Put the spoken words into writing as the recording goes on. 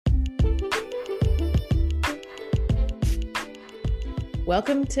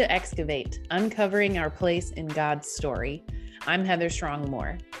Welcome to Excavate, uncovering our place in God's story. I'm Heather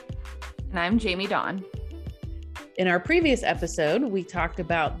Strong-Moore. And I'm Jamie Dawn. In our previous episode, we talked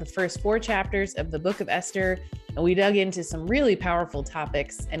about the first 4 chapters of the book of Esther, and we dug into some really powerful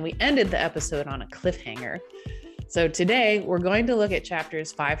topics, and we ended the episode on a cliffhanger. So today, we're going to look at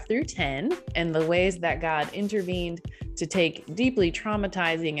chapters 5 through 10 and the ways that God intervened to take deeply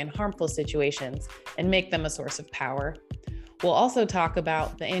traumatizing and harmful situations and make them a source of power. We'll also talk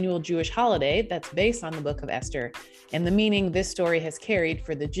about the annual Jewish holiday that's based on the book of Esther and the meaning this story has carried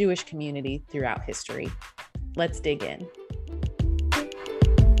for the Jewish community throughout history. Let's dig in.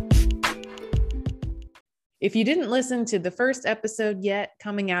 If you didn't listen to the first episode yet,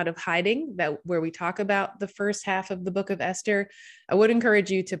 Coming Out of Hiding, where we talk about the first half of the book of Esther, I would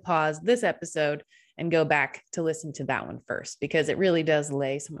encourage you to pause this episode and go back to listen to that one first, because it really does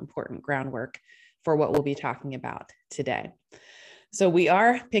lay some important groundwork for what we'll be talking about today. So we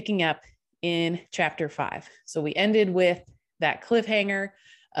are picking up in chapter 5. So we ended with that cliffhanger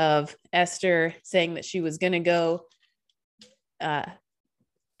of Esther saying that she was going to go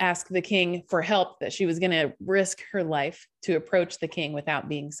ask the king for help, that she was going to risk her life to approach the king without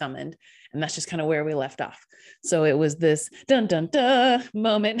being summoned. And that's just kind of where we left off. So it was this dun dun dun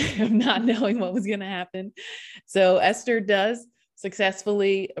moment of not knowing what was going to happen. So Esther does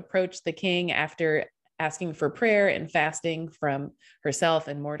successfully approach the king after asking for prayer and fasting from herself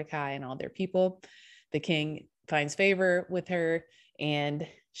and Mordecai and all their people. The king finds favor with her and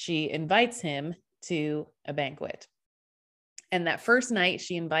she invites him to a banquet. And that first night,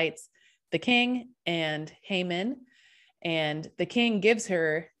 she invites the king and Haman, and the king gives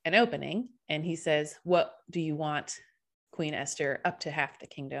her an opening and he says, "What do you want, Queen Esther? Up to half the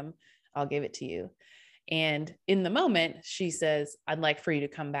kingdom. I'll give it to you." And in the moment, she says, "I'd like for you to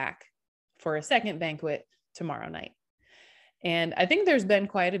come back for a second banquet tomorrow night." And I think there's been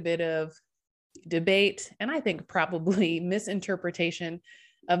quite a bit of debate and I think probably misinterpretation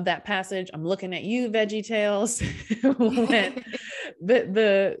of that passage. I'm looking at you, VeggieTales.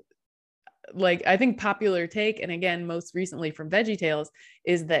 I think popular take, and again, most recently from VeggieTales,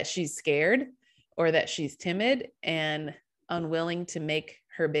 is that she's scared or that she's timid and unwilling to make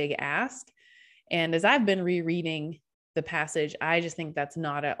her big ask. And as I've been rereading the passage, I just think that's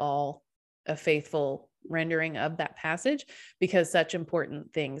not at all a faithful rendering of that passage, because such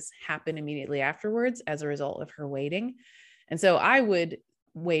important things happen immediately afterwards as a result of her waiting. And so I would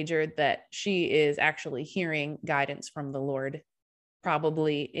wager that she is actually hearing guidance from the Lord,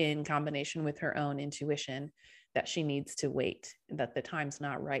 probably in combination with her own intuition, that she needs to wait, that the time's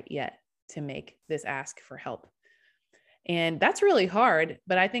not right yet to make this ask for help. And that's really hard,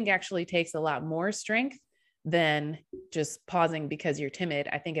 but I think actually takes a lot more strength than just pausing because you're timid.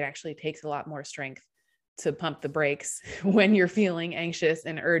 I think it actually takes a lot more strength to pump the brakes when you're feeling anxious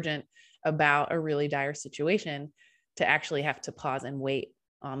and urgent about a really dire situation, to actually have to pause and wait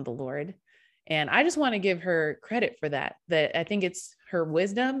on the Lord. And I just want to give her credit for that I think it's her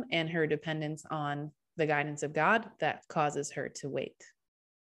wisdom and her dependence on the guidance of God that causes her to wait.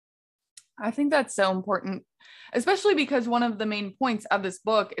 I think that's so important, especially because one of the main points of this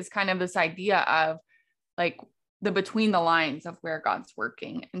book is kind of this idea of like the between the lines of where God's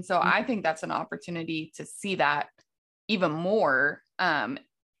working. And so I think that's an opportunity to see that even more. And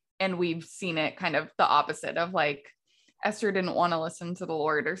we've seen it kind of the opposite of like Esther didn't want to listen to the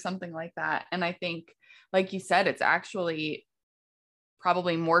Lord or something like that. And I think, like you said, it's actually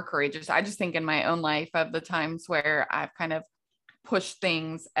probably more courageous. I just think in my own life of the times where I've kind of pushed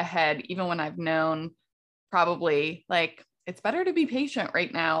things ahead, even when I've known probably like it's better to be patient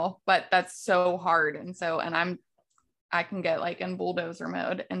right now, but that's so hard. And so, I can get like in bulldozer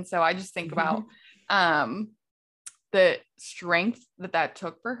mode. And so I just think about the strength that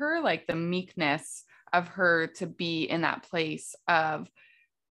took for her, like the meekness of her to be in that place of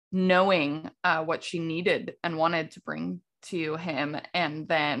knowing what she needed and wanted to bring to him, and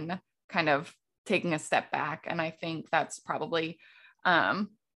then kind of taking a step back. And I think that's probably, I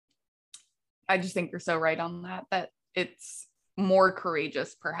just think you're so right on that it's more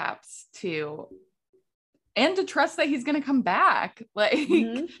courageous perhaps to trust that he's going to come back. Like,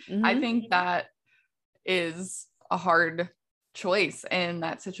 I think that is a hard choice in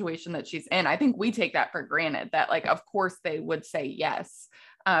that situation that she's in. I think we take that for granted, that like, of course they would say yes,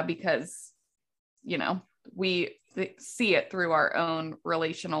 because, you know, we see it through our own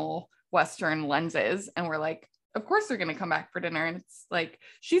relational Western lenses. And we're like, of course they're going to come back for dinner. And it's like,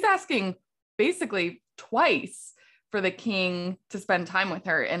 she's asking basically twice for the king to spend time with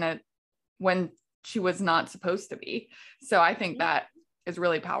her when she was not supposed to be. So I think that is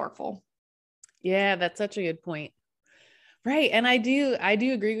really powerful. Yeah, that's such a good point. Right. And I do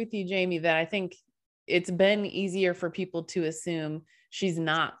agree with you, Jamie, that I think it's been easier for people to assume she's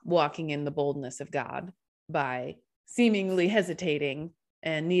not walking in the boldness of God by seemingly hesitating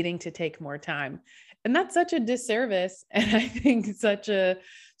and needing to take more time. And that's such a disservice. And I think such a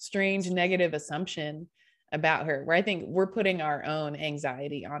strange negative assumption about her, where I think we're putting our own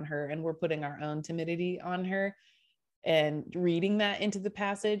anxiety on her and we're putting our own timidity on her. And reading that into the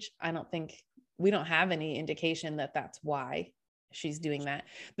passage, I don't think we don't have any indication that that's why she's doing that.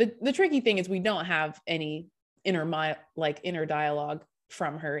 The tricky thing is we don't have any inner dialogue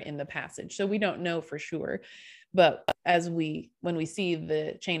from her in the passage, so we don't know for sure. But when we see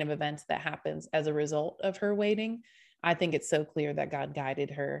the chain of events that happens as a result of her waiting, I think it's so clear that God guided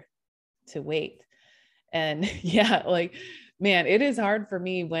her to wait. And yeah, like, man, it is hard for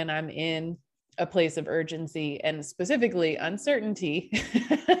me when I'm in a place of urgency and specifically uncertainty,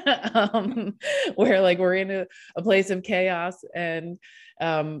 where like we're in a place of chaos and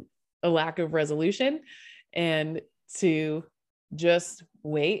a lack of resolution, and to just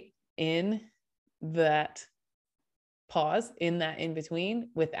wait in that pause, in that in between,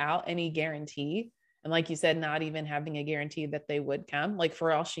 without any guarantee. And like you said, not even having a guarantee that they would come. Like,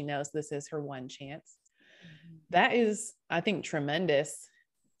 for all she knows, this is her one chance. That is, I think, tremendous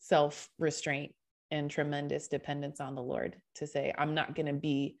self-restraint and tremendous dependence on the Lord to say, I'm not going to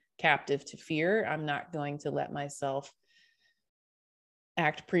be captive to fear. I'm not going to let myself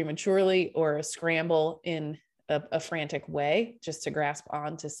act prematurely or scramble in a frantic way just to grasp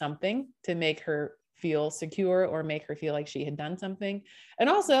onto something to make her feel secure or make her feel like she had done something. And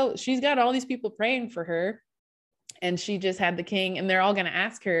also, she's got all these people praying for her, and she just had the king, and they're all going to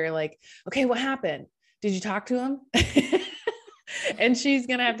ask her, like, okay, what happened? Did you talk to him? And she's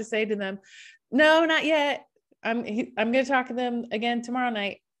going to have to say to them, no, not yet. I'm going to talk to them again tomorrow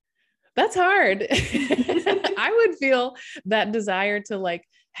night. That's hard. I would feel that desire to like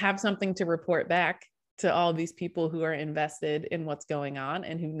have something to report back to all these people who are invested in what's going on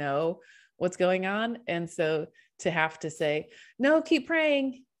and who know what's going on. And so to have to say, no, keep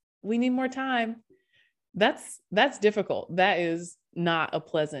praying, we need more time. That's difficult. That is not a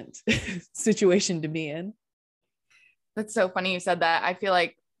pleasant situation to be in. That's so funny you said that. I feel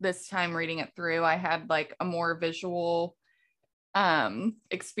like this time reading it through, I had like a more visual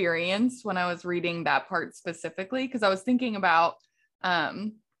experience when I was reading that part specifically, because I was thinking about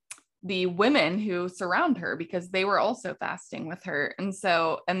the women who surround her, because they were also fasting with her. And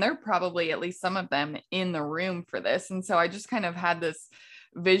they're probably, at least some of them, in the room for this. And so I just kind of had this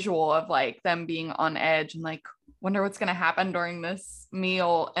visual of like them being on edge and like, wonder what's going to happen during this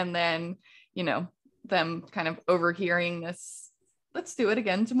meal. And then, them kind of overhearing this, let's do it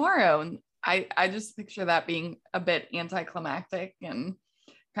again tomorrow. And I just picture that being a bit anticlimactic and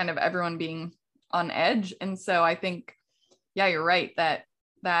kind of everyone being on edge. And so I think, yeah, you're right, that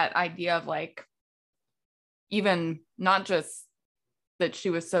idea of like, even not just that she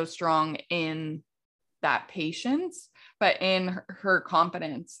was so strong in that patience, but in her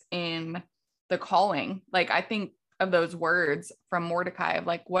confidence in the calling. Like, I think of those words from Mordecai of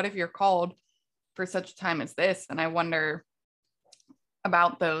like, what if you're called for such a time as this? And I wonder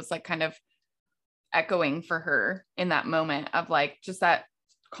about those, like, kind of echoing for her in that moment of like, just that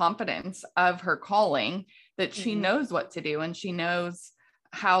confidence of her calling, that she knows what to do and she knows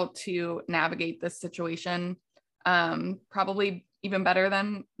how to navigate this situation, probably even better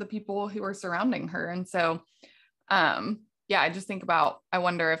than the people who are surrounding her. And so, I just think about, I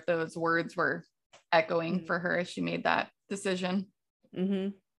wonder if those words were echoing for her as she made that decision. Mm-hmm.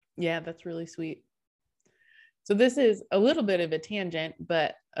 Yeah, that's really sweet. So this is a little bit of a tangent,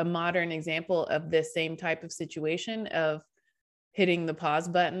 but a modern example of this same type of situation of hitting the pause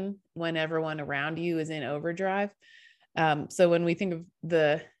button when everyone around you is in overdrive. So when we think of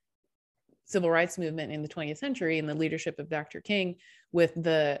the civil rights movement in the 20th century and the leadership of Dr. King with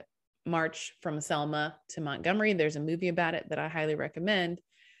the march from Selma to Montgomery, there's a movie about it that I highly recommend.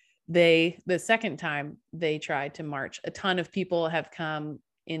 The second time they tried to march, a ton of people have come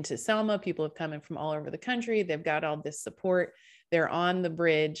into Selma. People have come in from all over the country. They've got all this support. They're on the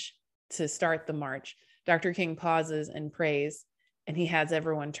bridge to start the march. Dr. King pauses and prays, and he has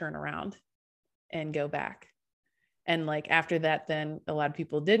everyone turn around and go back. And like after that, then a lot of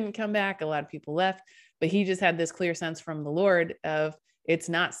people didn't come back. A lot of people left, but he just had this clear sense from the Lord of, it's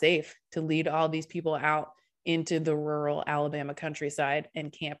not safe to lead all these people out into the rural Alabama countryside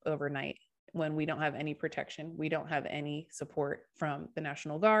and camp overnight when we don't have any protection. We don't have any support from the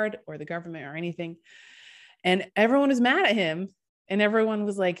National Guard or the government or anything. And everyone was mad at him. And everyone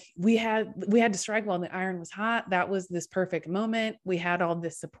was like, we had to strike while the iron was hot. That was this perfect moment. We had all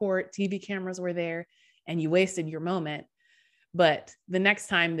this support. TV cameras were there, and you wasted your moment. But the next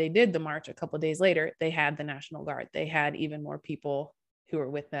time they did the march, a couple of days later, they had the National Guard. They had even more people who were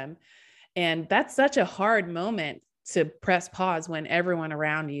with them. And that's such a hard moment to press pause when everyone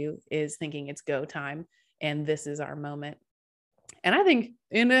around you is thinking it's go time and this is our moment. And I think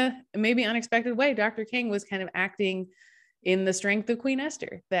in a maybe unexpected way, Dr. King was kind of acting in the strength of Queen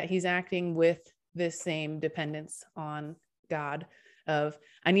Esther, that he's acting with this same dependence on God of,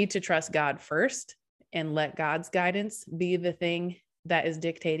 I need to trust God first and let God's guidance be the thing that is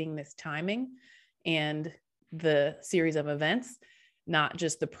dictating this timing and the series of events, not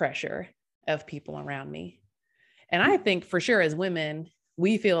just the pressure of people around me. And I think for sure as women,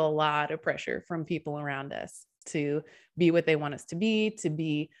 we feel a lot of pressure from people around us to be what they want us to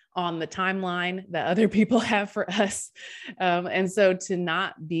be on the timeline that other people have for us. And so to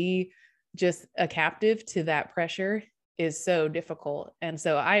not be just a captive to that pressure is so difficult. And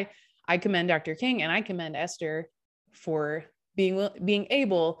so I commend Dr. King and I commend Esther for being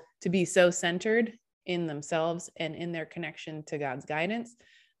able to be so centered in themselves and in their connection to God's guidance,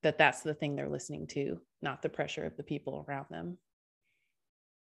 that that's the thing they're listening to, not the pressure of the people around them.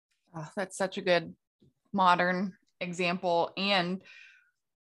 Oh, that's such a good modern example. And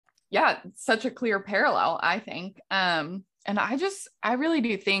yeah, such a clear parallel, I think. And I really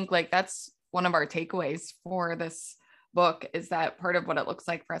do think like that's one of our takeaways for this book, is that part of what it looks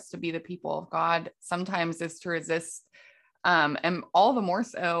like for us to be the people of God sometimes is to resist, and all the more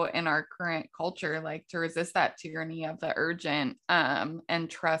so in our current culture, like to resist that tyranny of the urgent, and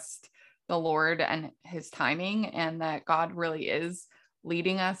trust the Lord and his timing, and that God really is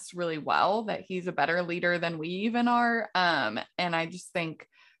leading us really well, that he's a better leader than we even are. And I just think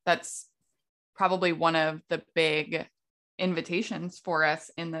that's probably one of the big invitations for us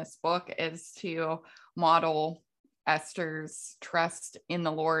in this book, is to model Esther's trust in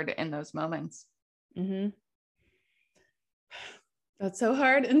the Lord in those moments. Mm-hmm. That's so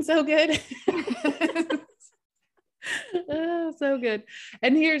hard and so good. Oh, so good.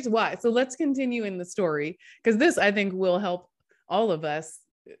 And here's why. So let's continue in the story, because this, I think, will help all of us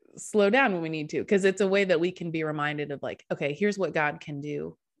slow down when we need to, because it's a way that we can be reminded of like, okay, here's what God can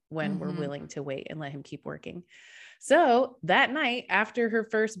do when we're willing to wait and let him keep working. So that night after her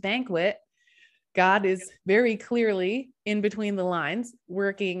first banquet, God is very clearly in between the lines,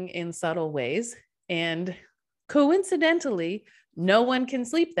 working in subtle ways. And coincidentally, no one can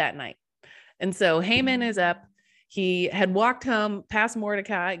sleep that night. And so Haman is up. He had walked home past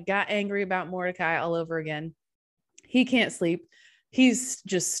Mordecai, got angry about Mordecai all over again. He can't sleep. He's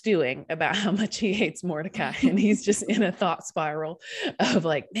just stewing about how much he hates Mordecai. And he's just in a thought spiral of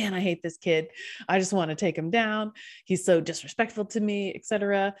like, man, I hate this kid. I just want to take him down. He's so disrespectful to me,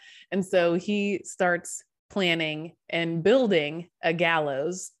 etc. And so he starts planning and building a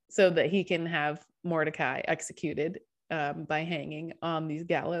gallows so that he can have Mordecai executed by hanging on these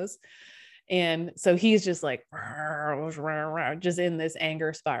gallows. And so he's just like, just in this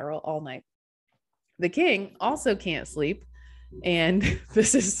anger spiral all night. The king also can't sleep. And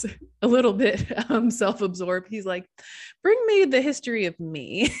this is a little bit self-absorbed. He's like, bring me the history of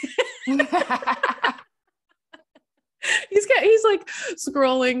me. He's like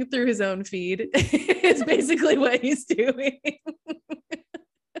scrolling through his own feed. It's basically what he's doing.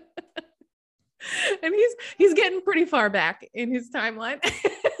 And he's getting pretty far back in his timeline.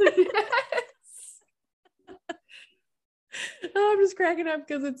 I'm just cracking up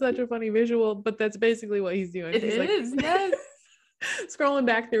because it's such a funny visual, but that's basically what he's doing. He's is, like, yes. Scrolling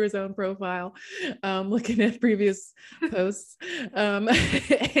back through his own profile, looking at previous posts.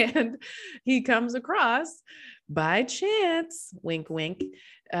 And he comes across, by chance, wink, wink,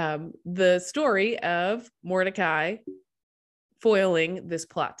 the story of Mordecai foiling this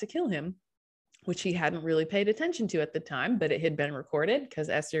plot to kill him, which he hadn't really paid attention to at the time, but it had been recorded because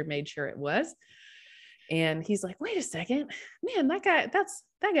Esther made sure it was. And he's like, wait a second, man, that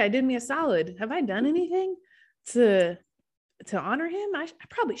guy did me a solid. Have I done anything to honor him? I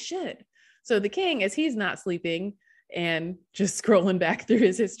probably should. So the king, as he's not sleeping and just scrolling back through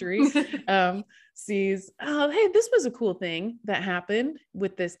his history, sees, oh, hey, this was a cool thing that happened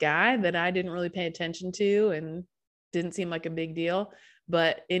with this guy that I didn't really pay attention to and didn't seem like a big deal.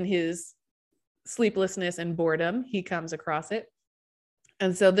 But in his sleeplessness and boredom, he comes across it.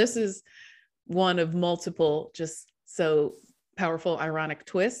 And so this is one of multiple just so powerful, ironic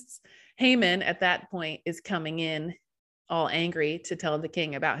twists. Haman at that point is coming in all angry to tell the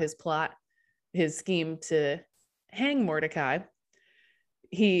king about his plot, his scheme to hang Mordecai.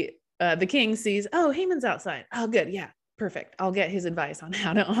 The king sees, oh, Haman's outside. Oh, good. Yeah, perfect. I'll get his advice on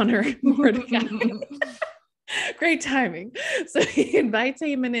how to honor Mordecai. Great timing. So he invites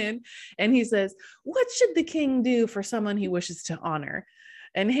Haman in and he says, what should the king do for someone he wishes to honor?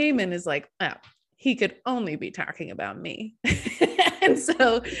 And Haman is like, oh, he could only be talking about me. And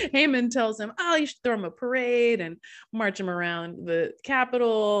so Haman tells him, oh, you should throw him a parade and march him around the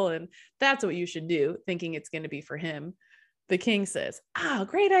capital. And that's what you should do, thinking it's going to be for him. The king says, oh,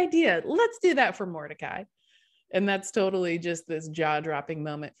 great idea. Let's do that for Mordecai. And that's totally just this jaw-dropping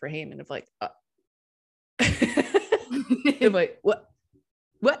moment for Haman of like, I'm like, what?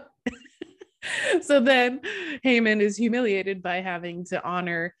 So then Haman is humiliated by having to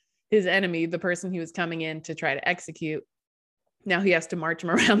honor his enemy, the person he was coming in to try to execute. Now he has to march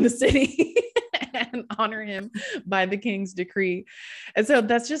him around the city and honor him by the king's decree. And so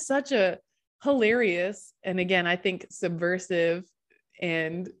that's just such a hilarious, and again, I think subversive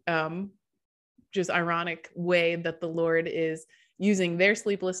and just ironic way that the Lord is using their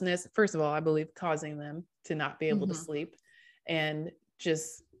sleeplessness. First of all, I believe causing them to not be able to sleep, and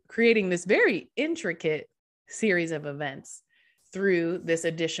just creating this very intricate series of events through this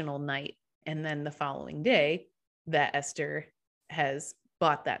additional night. And then the following day that Esther has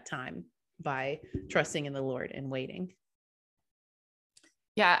bought that time by trusting in the Lord and waiting.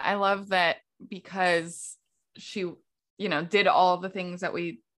 Yeah, I love that, because she, did all the things that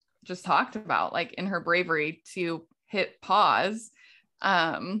we just talked about, like in her bravery to hit pause.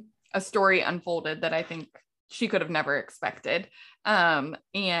 A story unfolded that I think she could have never expected.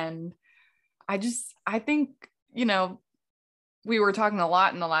 And I think, we were talking a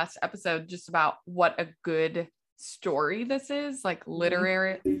lot in the last episode just about what a good story this is, like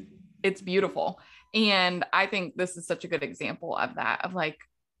literary. It's beautiful. And I think this is such a good example of that, of like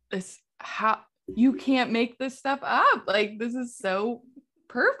this, how you can't make this stuff up. Like, this is so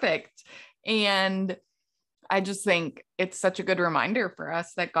perfect. And I just think it's such a good reminder for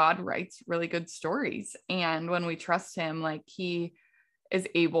us that God writes really good stories. And when we trust him, like, he is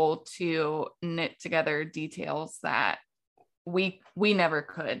able to knit together details that we never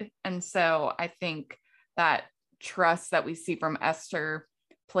could. And so I think that trust that we see from Esther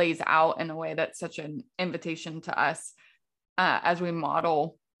plays out in a way that's such an invitation to us, as we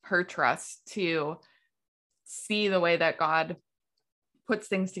model her trust, to see the way that God puts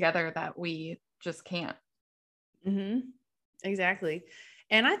things together that we just can't. Exactly.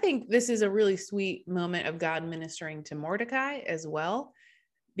 And I think this is a really sweet moment of God ministering to Mordecai as well,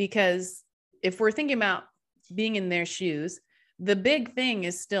 because if we're thinking about being in their shoes, the big thing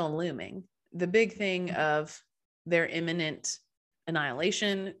is still looming. The big thing of their imminent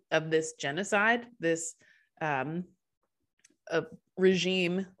annihilation, of this genocide, this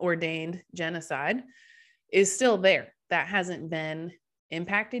regime ordained genocide, is still there. That hasn't been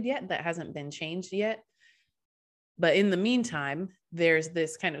impacted yet. That hasn't been changed yet. But in the meantime, there's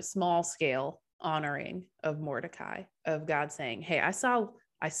this kind of small scale honoring of Mordecai, of God saying, hey, I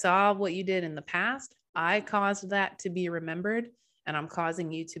saw what you did in the past. I caused that to be remembered, and I'm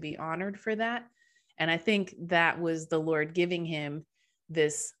causing you to be honored for that. And I think that was the Lord giving him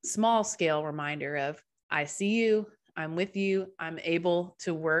this small scale reminder of, I see you, I'm with you, I'm able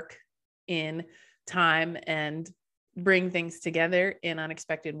to work in time and bring things together in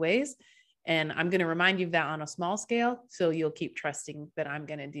unexpected ways. And I'm going to remind you of that on a small scale, so you'll keep trusting that I'm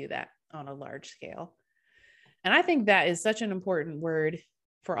going to do that on a large scale. And I think that is such an important word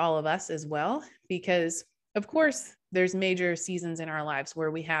for all of us as well, because of course there's major seasons in our lives where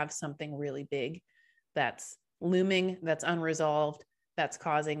we have something really big that's looming, that's unresolved, that's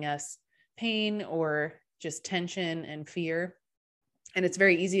causing us pain or just tension and fear. And it's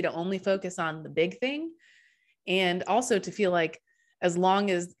very easy to only focus on the big thing, and also to feel like, as long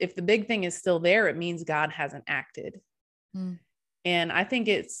as, if the big thing is still there, it means God hasn't acted. And I think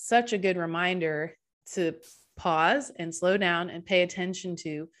it's such a good reminder to pause and slow down and pay attention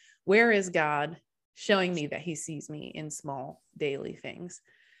to, where is God showing me that he sees me in small daily things?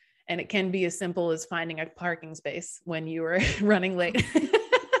 And it can be as simple as finding a parking space when you were running late.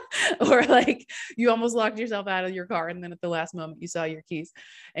 Or like you almost locked yourself out of your car, and then at the last moment you saw your keys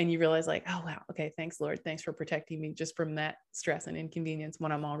and you realize like, oh wow, okay, thanks Lord, thanks for protecting me just from that stress and inconvenience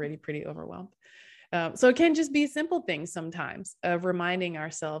when I'm already pretty overwhelmed. So it can just be simple things sometimes of reminding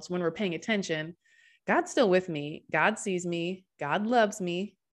ourselves, when we're paying attention, God's still with me, God sees me, God loves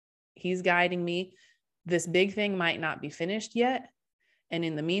me, he's guiding me. This big thing might not be finished yet, and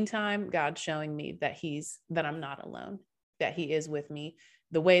in the meantime, God's showing me that I'm not alone, that he is with me.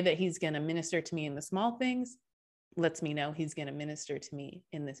 The way that he's going to minister to me in the small things lets me know he's going to minister to me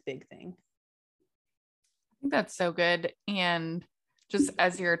in this big thing. I think that's so good. And just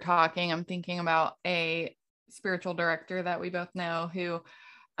as you're talking, I'm thinking about a spiritual director that we both know who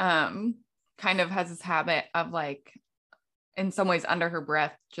kind kind of has this habit of like, in some ways under her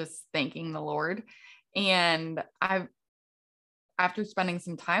breath, just thanking the Lord. And after spending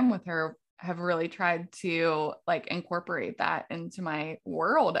some time with her, have really tried to like incorporate that into my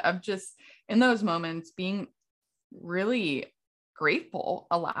world of just in those moments being really grateful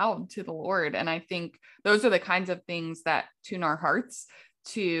aloud to the Lord. And I think those are the kinds of things that tune our hearts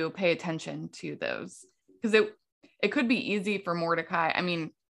to pay attention to those, because it could be easy for Mordecai. I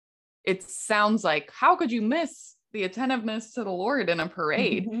mean, it sounds like, how could you miss the attentiveness to the Lord in a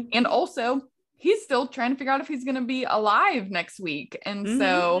parade? And also, he's still trying to figure out if he's going to be alive next week. And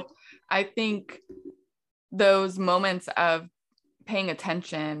so I think those moments of paying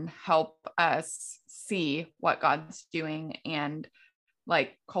attention help us see what God's doing and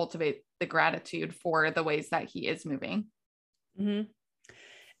like cultivate the gratitude for the ways that he is moving. And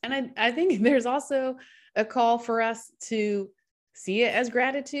I think there's also a call for us to see it as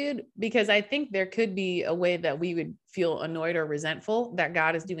gratitude, because I think there could be a way that we would feel annoyed or resentful that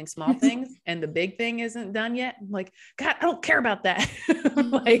God is doing small things and the big thing isn't done yet. I'm like, God, I don't care about that.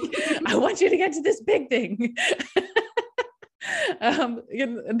 Like, I want you to get to this big thing.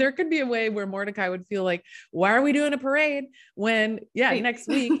 There could be a way where Mordecai would feel like, why are we doing a parade when next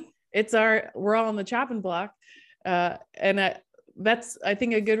week we're all on the chopping block. That's, I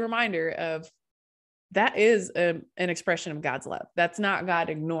think, a good reminder of that is an expression of God's love. That's not God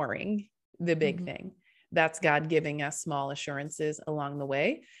ignoring the big thing. That's God giving us small assurances along the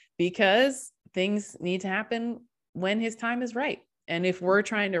way, because things need to happen when his time is right. And if we're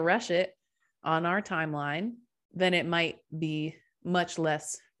trying to rush it on our timeline, then it might be much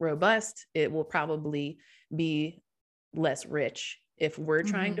less robust. It will probably be less rich if we're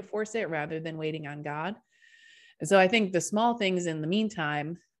trying to force it rather than waiting on God. And so I think the small things in the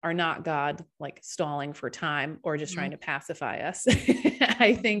meantime are not God like stalling for time or just trying to pacify us.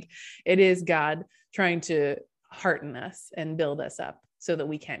 I think it is God trying to hearten us and build us up so that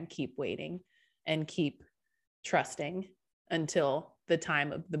we can keep waiting and keep trusting until the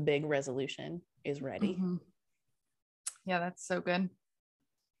time of the big resolution is ready. Yeah, that's so good.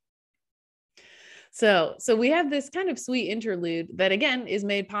 So we have this kind of sweet interlude that again is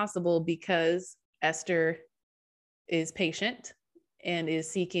made possible because Esther is patient and is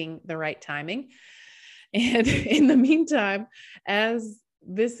seeking the right timing. And in the meantime, as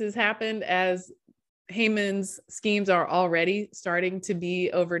this has happened, as Haman's schemes are already starting to be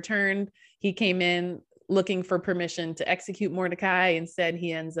overturned, he came in looking for permission to execute Mordecai. Instead,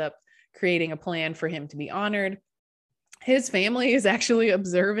 he ends up creating a plan for him to be honored. His family is actually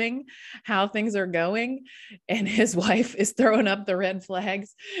observing how things are going, and his wife is throwing up the red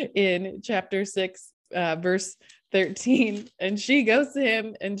flags in chapter 6, verse 13. And she goes to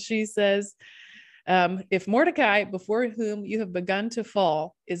him and she says, if Mordecai, before whom you have begun to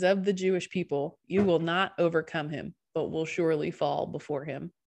fall, is of the Jewish people, you will not overcome him, but will surely fall before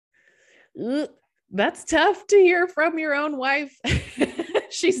him. That's tough to hear from your own wife.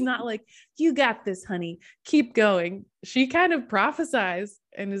 She's not like, you got this, honey, keep going. She kind of prophesies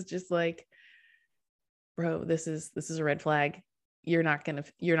and is just like, bro, this is a red flag. You're not going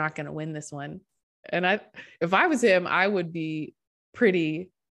to win this one. And if I was him, I would be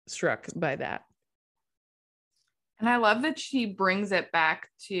pretty struck by that. And I love that she brings it back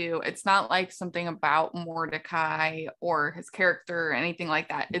to, it's not like something about Mordecai or his character or anything like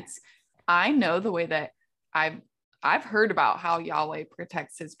that. It's, I know the way that I've heard about how Yahweh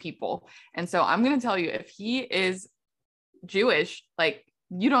protects his people. And so I'm going to tell you, if he is Jewish, like,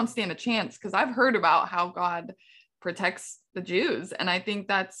 you don't stand a chance, because I've heard about how God protects the Jews. And I think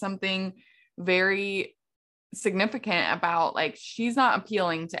that's something very significant about, like, she's not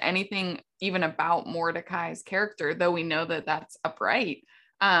appealing to anything even about Mordecai's character, though we know that that's upright.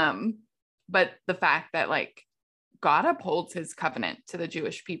 But the fact that like God upholds his covenant to the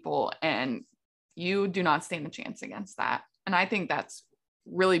Jewish people, and you do not stand a chance against that. And I think that's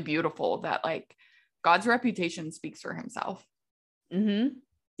really beautiful, that like God's reputation speaks for himself.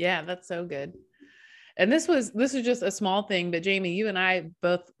 Yeah, that's so good. And this was just a small thing, but Jamie, you and I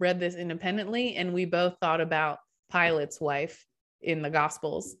both read this independently, and we both thought about Pilate's wife in the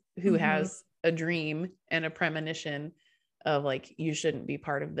Gospels, who has a dream and a premonition of like, you shouldn't be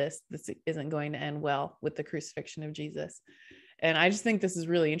part of this. This isn't going to end well with the crucifixion of Jesus. And I just think this is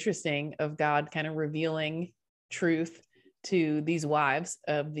really interesting of God kind of revealing truth to these wives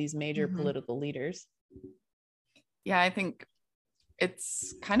of these major political leaders. Yeah, I think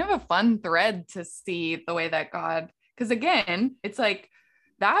it's kind of a fun thread to see the way that God, because again, it's like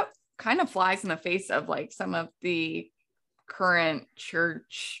that kind of flies in the face of like some of the current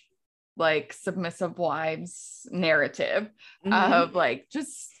church, like submissive wives narrative of like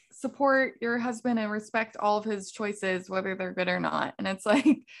just support your husband and respect all of his choices, whether they're good or not. And it's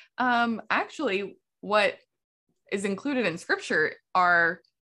like, actually, what is included in scripture are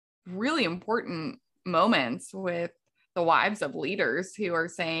really important moments with the wives of leaders who are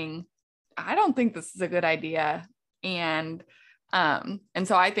saying, I don't think this is a good idea. And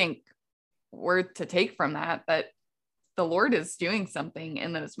so I think we're to take from that the Lord is doing something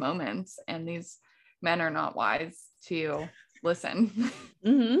in those moments, and these men are not wise to listen.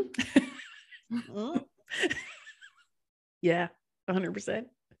 Mm-hmm. Yeah, 100%.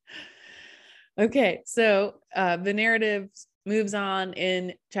 Okay, so the narrative moves on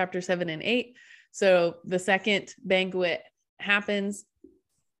in chapter 7 and 8. So the second banquet happens.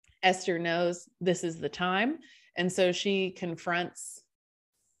 Esther knows this is the time. And so she confronts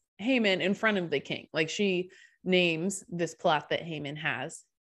Haman in front of the king. Like, she names this plot that Haman has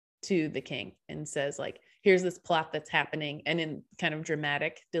to the king and says, like, here's this plot that's happening. And in kind of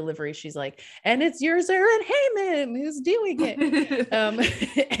dramatic delivery, she's like, and it's your servant Haman who's doing it.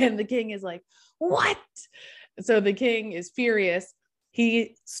 And the king is like, what? So the king is furious.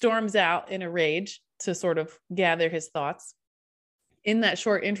 He storms out in a rage to sort of gather his thoughts. In that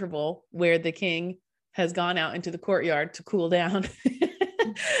short interval where the king has gone out into the courtyard to cool down,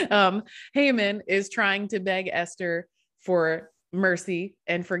 Haman is trying to beg Esther for mercy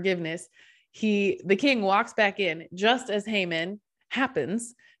and forgiveness. The king walks back in just as Haman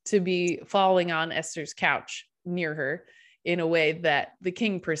happens to be falling on Esther's couch near her in a way that the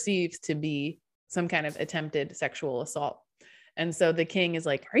king perceives to be some kind of attempted sexual assault. And so the king is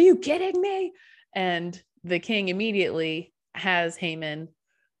like, are you kidding me? And the king immediately has Haman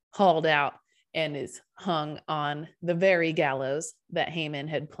hauled out and is hung on the very gallows that Haman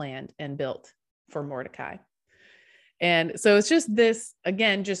had planned and built for Mordecai. And so it's just this,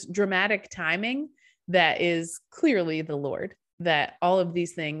 again, just dramatic timing that is clearly the Lord, that all of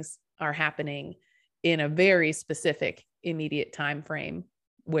these things are happening in a very specific, immediate time frame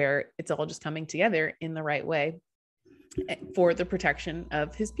where it's all just coming together in the right way for the protection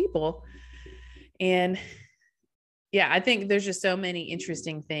of his people. And yeah, I think there's just so many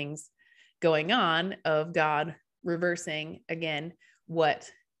interesting things going on of God reversing, again,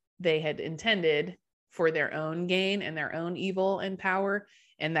 what they had intended for their own gain and their own evil and power,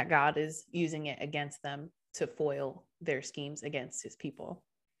 and that God is using it against them to foil their schemes against his people.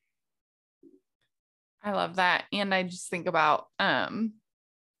 I love that. And I just think about,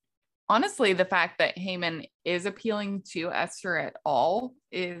 honestly, the fact that Haman is appealing to Esther at all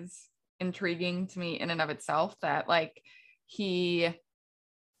is intriguing to me in and of itself, that like he's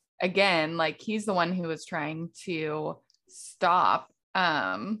the one who was trying to stop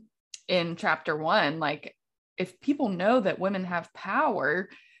in chapter 1. Like, if people know that women have power,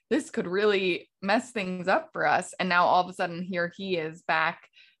 this could really mess things up for us. And now all of a sudden here he is back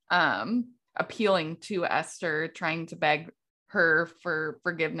appealing to Esther, trying to beg her for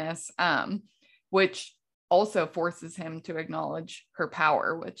forgiveness, which also forces him to acknowledge her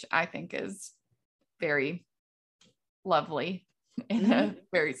power, which I think is very lovely in a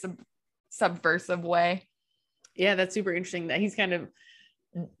very subversive way. Yeah, that's super interesting that he's kind of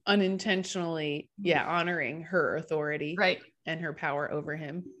unintentionally, honoring her authority, right, and her power over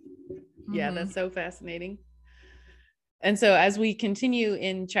him. Yeah, that's so fascinating. And so as we continue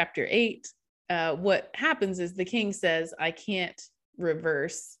in chapter 8, what happens is the king says, I can't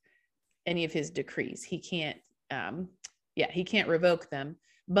reverse any of his decrees. He can't revoke them,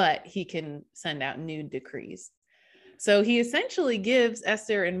 but he can send out new decrees. So he essentially gives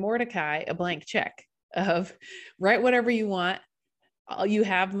Esther and Mordecai a blank check of, write whatever you want. You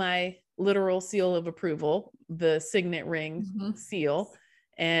have my literal seal of approval, the signet ring seal,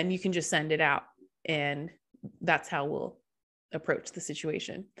 and you can just send it out. And that's how we'll approach the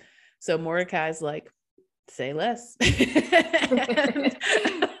situation. So Mordecai's like, say less.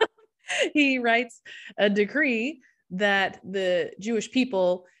 He writes a decree that the Jewish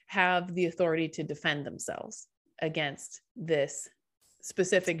people have the authority to defend themselves against this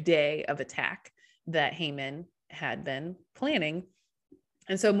specific day of attack that Haman had been planning.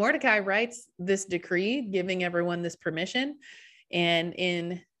 And so Mordecai writes this decree, giving everyone this permission. And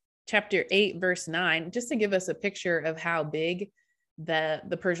in chapter 8, verse 9, just to give us a picture of how big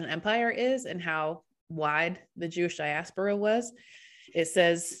the Persian Empire is and how wide the Jewish diaspora was, it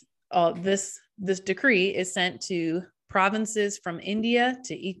says, this decree is sent to provinces from India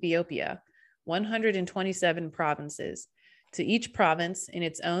to Ethiopia, 127 provinces, to each province in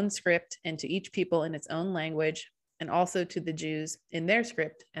its own script and to each people in its own language, and also to the Jews in their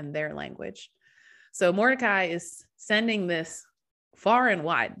script and their language. So Mordecai is sending this far and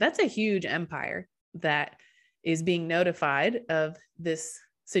wide. That's a huge empire that is being notified of this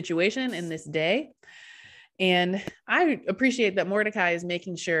situation in this day. And I appreciate that Mordecai is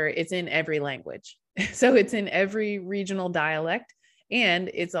making sure it's in every language. So it's in every regional dialect,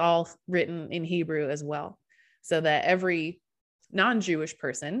 and it's all written in Hebrew as well, so that every non-Jewish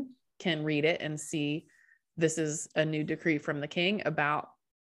person can read it and see this is a new decree from the king about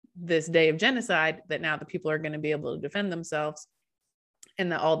this day of genocide, that now the people are going to be able to defend themselves,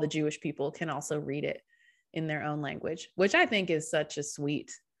 and that all the Jewish people can also read it in their own language, which I think is such a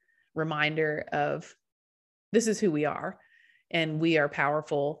sweet reminder of this is who we are, and we are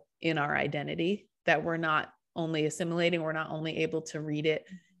powerful in our identity, that we're not only assimilating, we're not only able to read it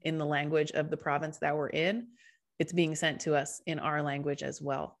in the language of the province that we're in, it's being sent to us in our language as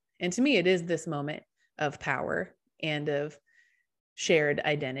well. And to me, it is this moment of power and of shared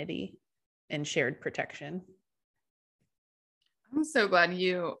identity and shared protection. I'm so glad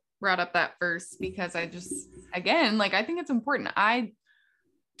you brought up that verse, because I just, again, like, I think it's important. I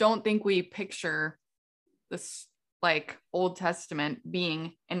don't think we picture this like Old Testament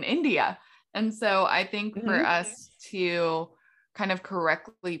being in India. And so I think for us to kind of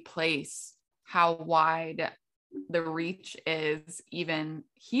correctly place how wide the reach is even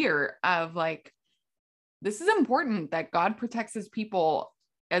here, of like, this is important that God protects his people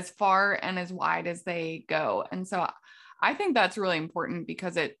as far and as wide as they go. And so I think that's really important,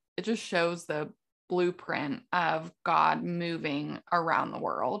 because it just shows the blueprint of God moving around the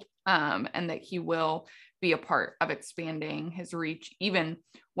world, and that he will be a part of expanding his reach, even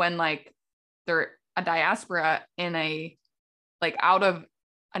when like they're a diaspora in a, like, out of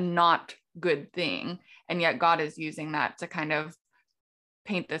a not good thing. And yet God is using that to kind of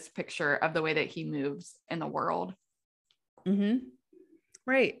paint this picture of the way that he moves in the world.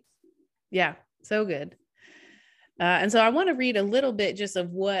 Right. Yeah. So good. And so I want to read a little bit just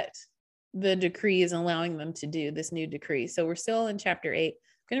of what the decree is allowing them to do, this new decree. So we're still in chapter 8.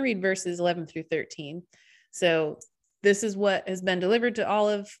 I'm going to read verses 11 through 13. So this is what has been delivered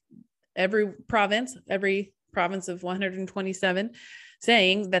to every province of 127,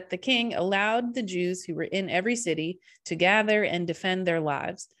 saying that the king allowed the Jews who were in every city to gather and defend their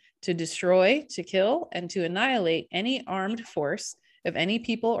lives, to destroy, to kill, and to annihilate any armed force of any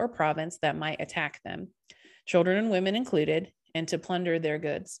people or province that might attack them, children and women included, and to plunder their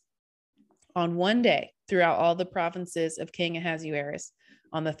goods. On one day, throughout all the provinces of King Ahasuerus,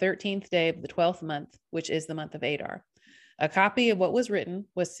 on the 13th day of the 12th month, which is the month of Adar, a copy of what was written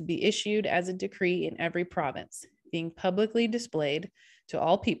was to be issued as a decree in every province, being publicly displayed to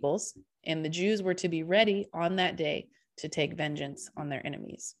all peoples, and the Jews were to be ready on that day to take vengeance on their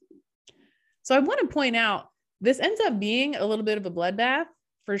enemies. So I want to point out, this ends up being a little bit of a bloodbath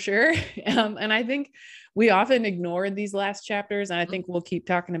for sure. And I think we often ignore these last chapters, and I think we'll keep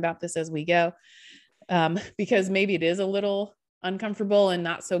talking about this as we go, because maybe it is a little uncomfortable and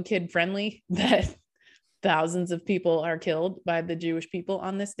not so kid friendly that thousands of people are killed by the Jewish people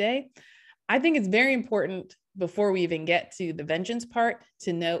on this day. I think it's very important, before we even get to the vengeance part,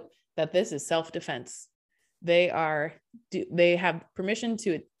 to note that this is self-defense. They have permission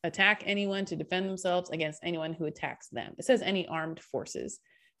to attack anyone, to defend themselves against anyone who attacks them. It says any armed forces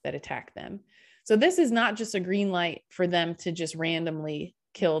that attack them. So this is not just a green light for them to just randomly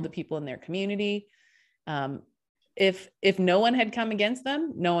kill the people in their community. If no one had come against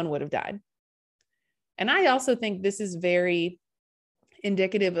them, no one would have died. And I also think this is very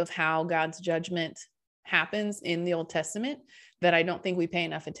indicative of how God's judgment happens in the Old Testament, that I don't think we pay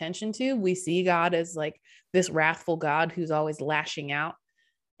enough attention to. We see God as like this wrathful God who's always lashing out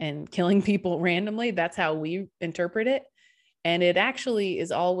and killing people randomly. That's how we interpret it. And it actually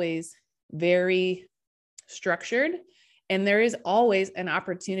is always very structured. And there is always an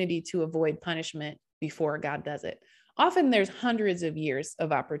opportunity to avoid punishment before God does it. Often there's hundreds of years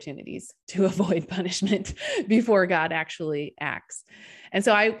of opportunities to avoid punishment before God actually acts. And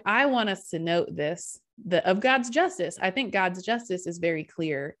so I want us to note this, of God's justice. I think God's justice is very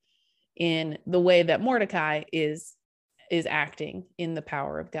clear in the way that Mordecai is acting in the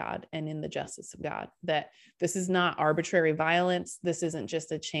power of God and in the justice of God, that this is not arbitrary violence. This isn't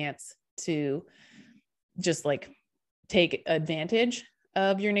just a chance to just like take advantage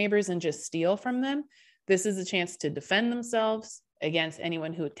of your neighbors and just steal from them. This is a chance to defend themselves against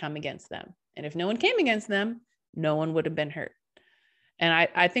anyone who would come against them. And if no one came against them, no one would have been hurt. And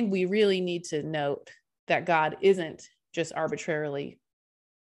I think we really need to note that God isn't just arbitrarily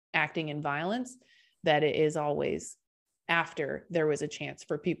acting in violence, that it is always after there was a chance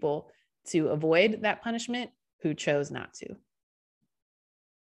for people to avoid that punishment who chose not to.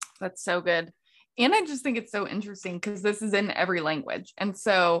 That's so good. And I just think it's so interesting because this is in every language. And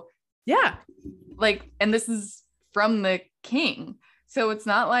so, yeah, like, and this is from the king. So it's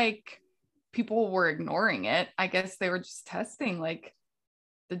not like people were ignoring it. I guess they were just testing, like,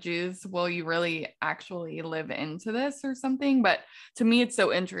 the Jews, will you really actually live into this or something? But to me, it's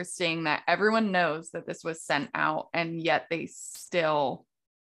so interesting that everyone knows that this was sent out and yet they still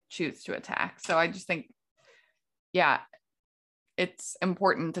choose to attack. So I just think, yeah, it's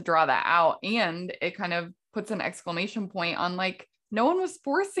important to draw that out. And it kind of puts an exclamation point on, like, no one was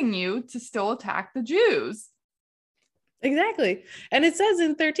forcing you to still attack the Jews. Exactly. And it says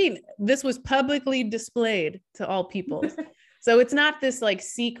in 13, this was publicly displayed to all peoples. So it's not this like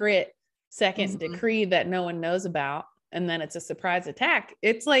secret second decree that no one knows about, and then it's a surprise attack.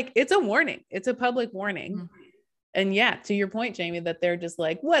 It's like, it's a warning. It's a public warning. And yeah, to your point, Jamie, that they're just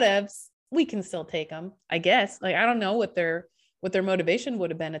like, whatevs, we can still take them, I guess. Like, I don't know what their motivation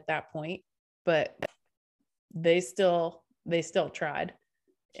would have been at that point, but they still tried,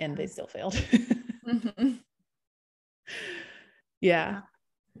 and they still failed. Yeah.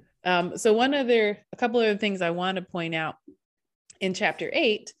 So a couple other things I want to point out in chapter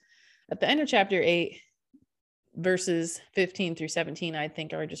 8, at the end of chapter 8, verses 15 through 17, I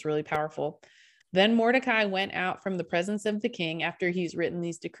think are just really powerful. Then Mordecai went out from the presence of the king after he's written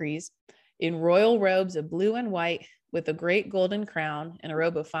these decrees in royal robes of blue and white, with a great golden crown and a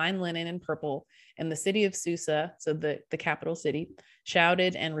robe of fine linen and purple. And the city of Susa, so the capital city,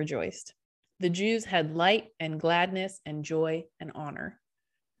 shouted and rejoiced. The Jews had light and gladness and joy and honor.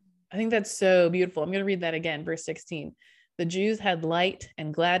 I think that's so beautiful. I'm going to read that again, verse 16. The Jews had light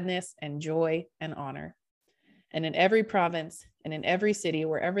and gladness and joy and honor. And in every province and in every city,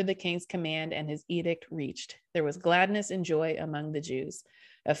 wherever the king's command and his edict reached, there was gladness and joy among the Jews,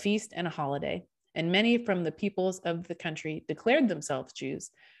 a feast and a holiday. And many from the peoples of the country declared themselves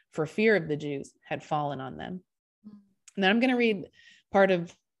Jews, for fear of the Jews had fallen on them. And then I'm going to read part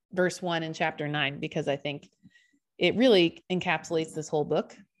of verse 1 in chapter 9, because I think it really encapsulates this whole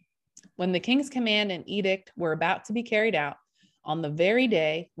book. When the king's command and edict were about to be carried out, on the very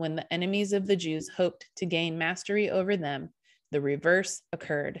day when the enemies of the Jews hoped to gain mastery over them, the reverse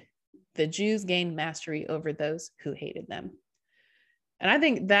occurred. The Jews gained mastery over those who hated them. And I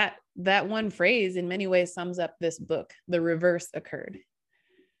think that one phrase in many ways sums up this book. The reverse occurred.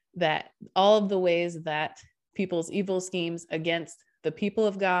 That all of the ways that people's evil schemes against the people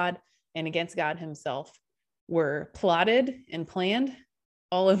of God and against God himself were plotted and planned,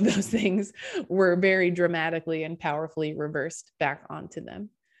 all of those things were very dramatically and powerfully reversed back onto them.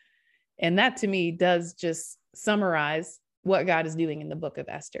 And that to me does just summarize what God is doing in the book of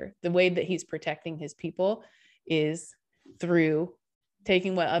Esther. The way that he's protecting his people is through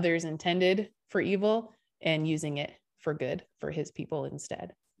taking what others intended for evil and using it for good for his people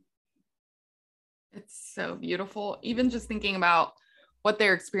instead. It's so beautiful. Even just thinking about what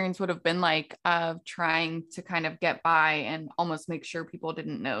their experience would have been like of trying to kind of get by and almost make sure people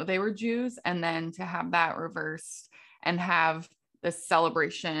didn't know they were Jews, and then to have that reversed and have this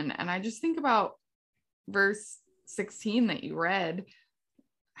celebration. And I just think about verse 16 that you read,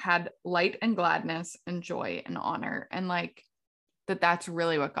 had light and gladness and joy and honor, and like that's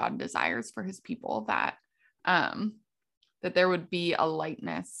really what God desires for his people, that that there would be a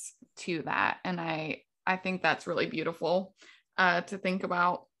lightness to that. And I think that's really beautiful to think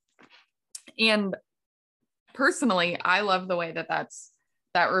about. And personally, I love the way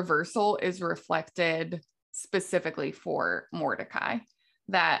that reversal is reflected specifically for Mordecai,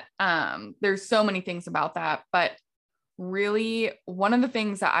 that there's so many things about that, but really one of the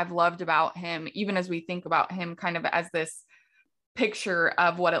things that I've loved about him, even as we think about him kind of as this picture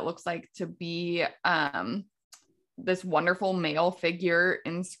of what it looks like to be this wonderful male figure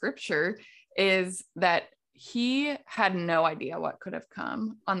in scripture, is that he had no idea what could have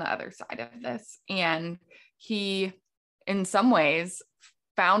come on the other side of this. And he, in some ways,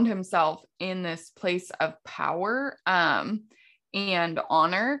 found himself in this place of power and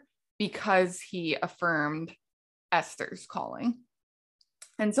honor because he affirmed Esther's calling.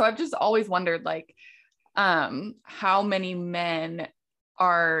 And so I've just always wondered, like, how many men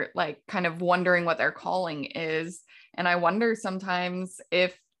are like kind of wondering what their calling is. And I wonder sometimes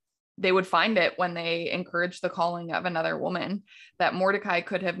if they would find it when they encourage the calling of another woman, that Mordecai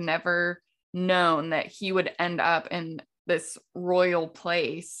could have never known that he would end up in this royal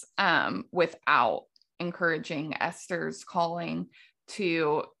place without encouraging Esther's calling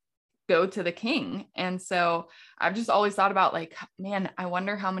to go to the king. And so I've just always thought about, like, man, I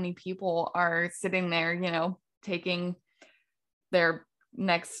wonder how many people are sitting there, you know, taking their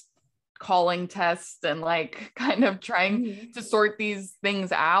next calling test and like kind of trying to sort these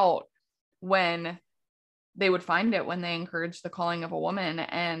things out, when they would find it when they encourage the calling of a woman,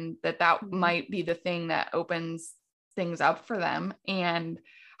 and that might be the thing that opens things up for them. And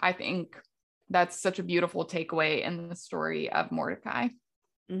I think that's such a beautiful takeaway in the story of Mordecai.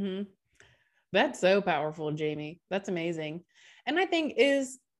 Mm-hmm. That's so powerful, Jamie. That's amazing. And I think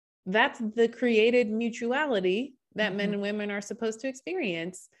that's the created mutuality that men and women are supposed to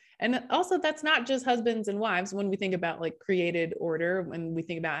experience. And also, that's not just husbands and wives. When we think about like created order, when we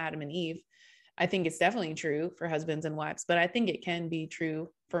think about Adam and Eve, I think it's definitely true for husbands and wives, but I think it can be true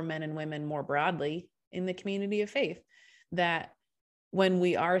for men and women more broadly in the community of faith, that when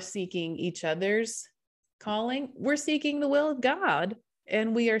we are seeking each other's calling, we're seeking the will of God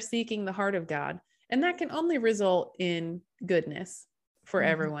and we are seeking the heart of God. And that can only result in goodness for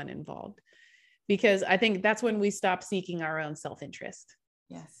everyone involved. Because I think that's when we stop seeking our own self-interest.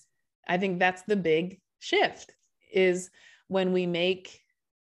 Yes. I think that's the big shift, is when we make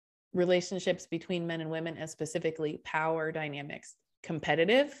relationships between men and women, and specifically power dynamics,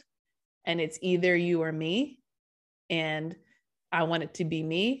 competitive, and it's either you or me, and I want it to be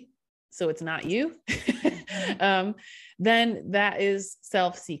me, so it's not you, then that is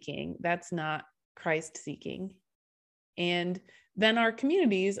self-seeking. That's not Christ-seeking. And then our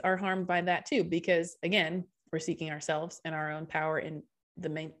communities are harmed by that too, because again, we're seeking ourselves and our own power and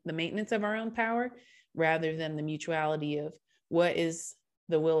the maintenance of our own power, rather than the mutuality of what is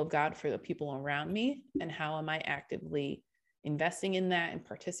the will of God for the people around me, and how am I actively investing in that and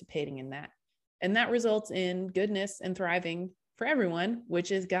participating in that. And that results in goodness and thriving for everyone,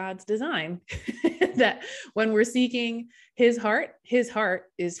 which is God's design. That when we're seeking his heart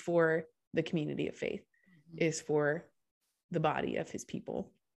is for the community of faith, is for the body of his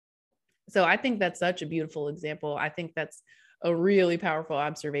people. So I think that's such a beautiful example. I think that's a really powerful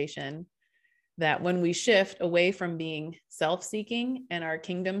observation, that when we shift away from being self-seeking and our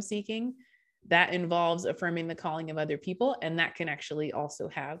kingdom seeking, that involves affirming the calling of other people. And that can actually also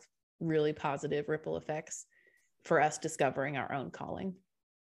have really positive ripple effects for us discovering our own calling.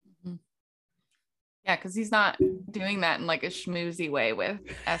 Yeah, because he's not doing that in like a schmoozy way with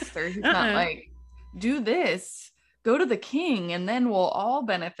Esther. He's not like, do this, go to the king, and then we'll all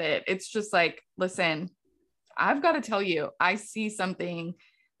benefit. It's just like, listen, I've got to tell you, I see something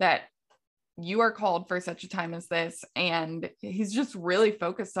that you are called for such a time as this. And he's just really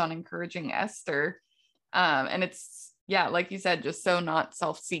focused on encouraging Esther. And it's, yeah, like you said, just so not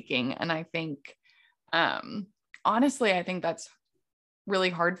self-seeking. And I think, honestly, I think that's really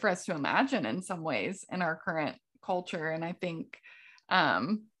hard for us to imagine in some ways in our current culture. And I think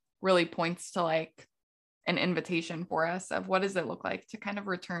really points to like an invitation for us of what does it look like to kind of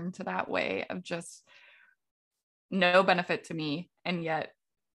return to that way of just no benefit to me. And yet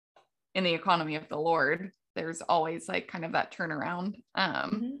in the economy of the Lord, there's always like kind of that turnaround.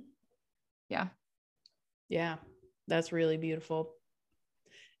 Yeah, that's really beautiful.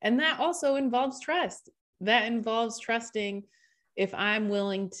 And that also involves trust. That involves trusting, if I'm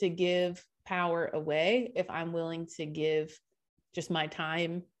willing to give power away, if I'm willing to give just my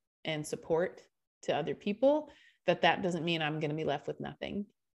time and support to other people, that doesn't mean I'm going to be left with nothing,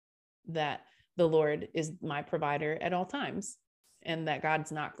 that the Lord is my provider at all times, and that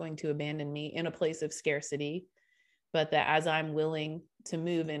God's not going to abandon me in a place of scarcity, but that as I'm willing to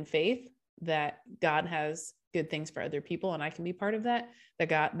move in faith, that God has good things for other people and I can be part of that,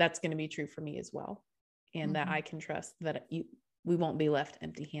 that's going to be true for me as well. And that I can trust that we won't be left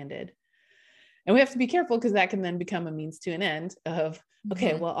empty-handed. And we have to be careful, because that can then become a means to an end of,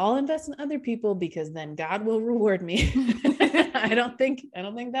 okay, well, I'll invest in other people because then God will reward me. I don't think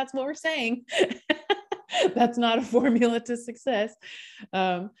that's what we're saying. That's not a formula to success.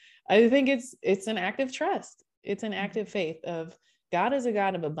 I think it's an act of trust. It's an act of faith of God is a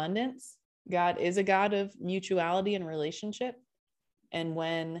God of abundance. God is a God of mutuality and relationship. And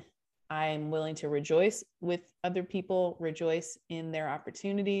when I'm willing to rejoice with other people, rejoice in their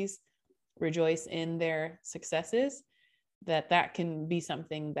opportunities, rejoice in their successes, that can be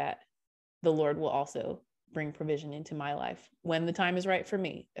something that the Lord will also bring provision into my life when the time is right for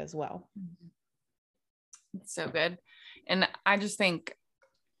me as well. It's so good. And I just think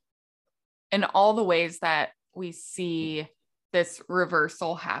in all the ways that we see this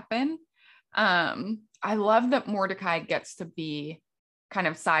reversal happen, I love that Mordecai gets to be kind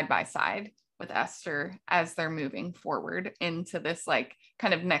of side by side with Esther as they're moving forward into this like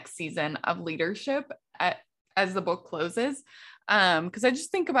kind of next season of leadership as the book closes. Because I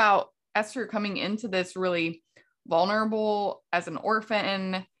just think about Esther coming into this really vulnerable as an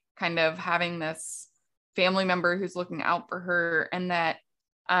orphan, kind of having this family member who's looking out for her, and that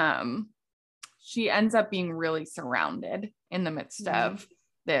she ends up being really surrounded in the midst of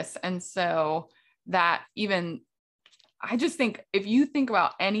this. And so that even, I just think if you think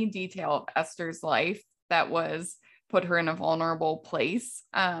about any detail of Esther's life that was put her in a vulnerable place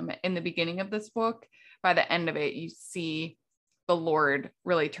in the beginning of this book. By the end of it, you see the Lord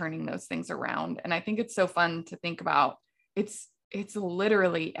really turning those things around. And I think it's so fun to think about. It's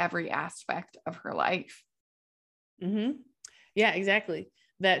literally every aspect of her life. Mm-hmm. Yeah, exactly.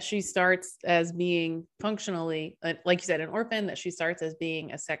 That she starts as being functionally, like you said, an orphan, that she starts as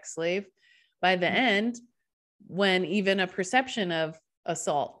being a sex slave. By the end, when even a perception of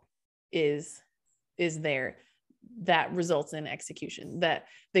assault is there, that results in execution. That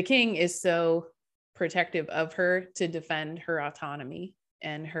the king is so protective of her to defend her autonomy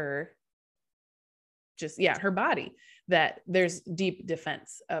and her her body, that there's deep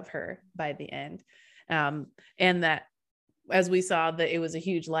defense of her by the end. And that, as we saw, that it was a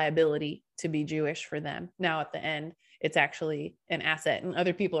huge liability to be Jewish for them. Now at the end, it's actually an asset, and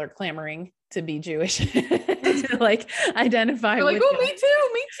other people are clamoring to be Jewish to like identify. They're like, with oh, me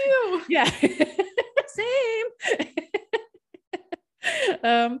too. Yeah. Same.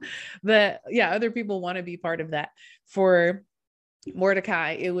 Other people want to be part of that. For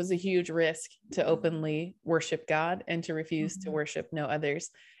Mordecai, it was a huge risk to openly worship God and to refuse to worship no others.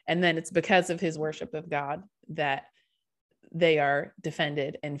 And then it's because of his worship of God that they are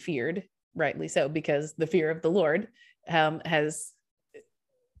defended and feared, rightly so, because the fear of the Lord has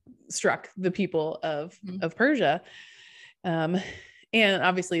struck the people of Persia. And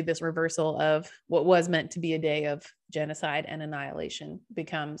obviously this reversal of what was meant to be a day of genocide and annihilation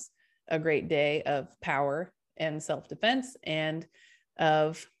becomes a great day of power and self-defense and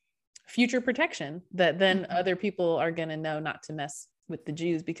of future protection, that then other people are going to know not to mess with the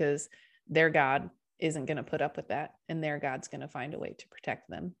Jews because their God isn't going to put up with that, and their God's going to find a way to protect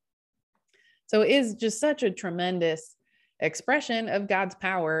them. So it is just such a tremendous expression of God's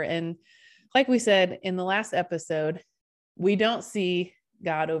power. And like we said in the last episode, we don't see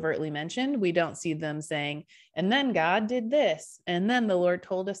God overtly mentioned. We don't see them saying, and then God did this, and then the Lord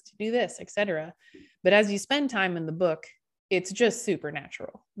told us to do this, etc. But as you spend time in the book, it's just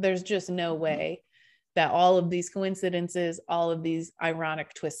supernatural. There's just no way that all of these coincidences, all of these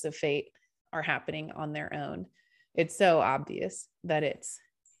ironic twists of fate are happening on their own. It's so obvious that it's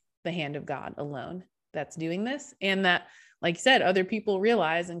the hand of God alone that's doing this. And that, like you said, other people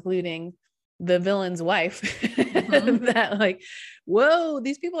realize, including the villain's wife, that like, whoa,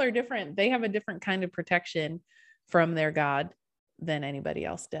 these people are different. They have a different kind of protection from their God than anybody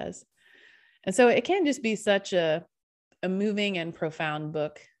else does. And so it can just be such a moving and profound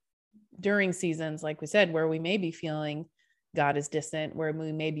book during seasons, like we said, where we may be feeling God is distant, where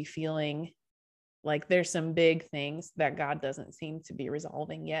we may be feeling like there's some big things that God doesn't seem to be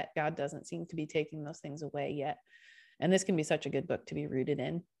resolving yet. God doesn't seem to be taking those things away yet. And this can be such a good book to be rooted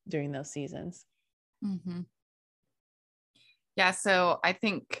in during those seasons. Yeah. So I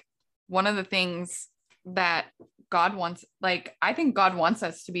think one of the things that God wants, I think God wants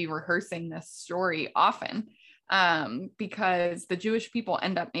us to be rehearsing this story often, because the Jewish people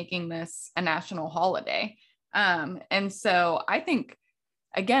end up making this a national holiday. And so I think,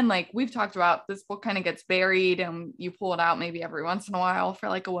 again, like we've talked about, this book kind of gets buried and you pull it out maybe every once in a while for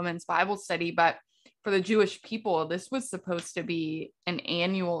like a women's Bible study. But for the Jewish people, this was supposed to be an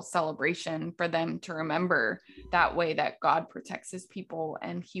annual celebration for them to remember that way that God protects his people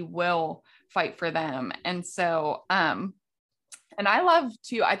and he will fight for them. And so, and I love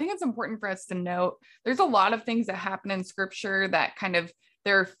to, I think it's important for us to note, there's a lot of things that happen in scripture that kind of,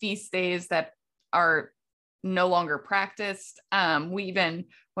 there are feast days that are no longer practiced. We even,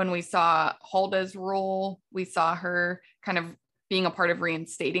 when we saw Hulda's rule, we saw her kind of being a part of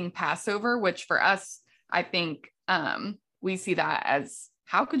reinstating Passover, which for us, I think we see that as,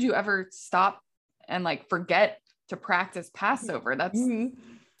 how could you ever stop and like forget to practice Passover? That's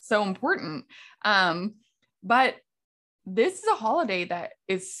so important. But this is a holiday that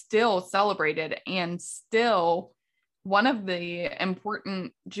is still celebrated and still one of the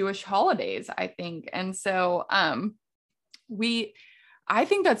important Jewish holidays, I think. And so I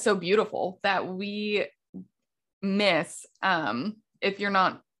think that's so beautiful that we miss if you're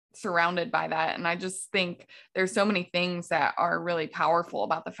not surrounded by that. And I just think there's so many things that are really powerful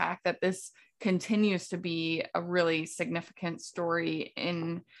about the fact that this continues to be a really significant story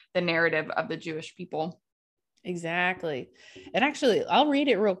in the narrative of the Jewish people. Exactly. And actually, I'll read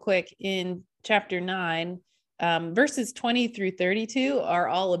it real quick. In chapter 9, verses 20 through 32 are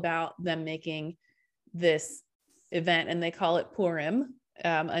all about them making this event, and they call it Purim,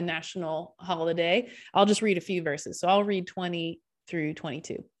 a national holiday. I'll just read a few verses. So I'll read 20 through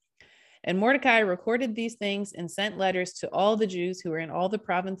 22. And Mordecai recorded these things and sent letters to all the Jews who were in all the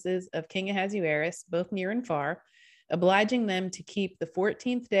provinces of King Ahasuerus, both near and far, obliging them to keep the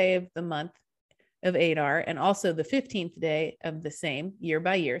 14th day of the month of Adar, and also the 15th day of the same, year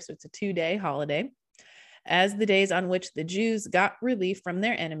by year. So it's a 2-day holiday, as the days on which the Jews got relief from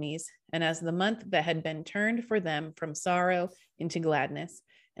their enemies, and as the month that had been turned for them from sorrow into gladness,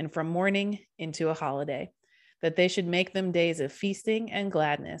 and from mourning into a holiday, that they should make them days of feasting and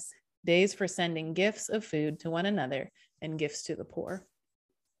gladness, days for sending gifts of food to one another and gifts to the poor.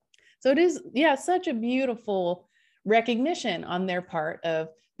 So it is, such a beautiful recognition on their part of,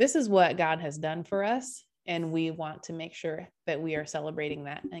 this is what God has done for us, and we want to make sure that we are celebrating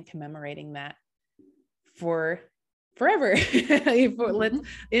that and commemorating that for forever,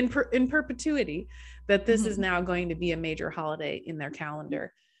 in perpetuity, that this is now going to be a major holiday in their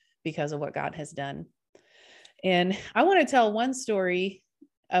calendar because of what God has done. And I want to tell one story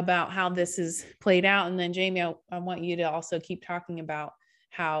about how this is played out. And then Jamie, I want you to also keep talking about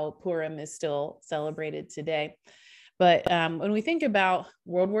how Purim is still celebrated today. But when we think about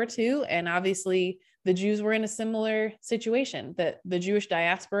World War II, and obviously the Jews were in a similar situation, that the Jewish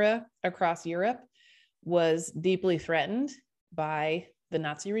diaspora across Europe was deeply threatened by the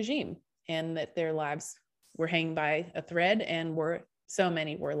Nazi regime, and that their lives were hanging by a thread, and so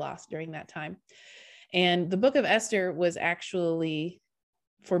many were lost during that time. And the book of Esther was actually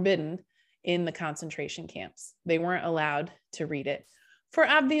forbidden in the concentration camps. They weren't allowed to read it for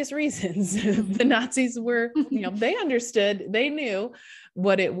obvious reasons. The Nazis were, they understood, they knew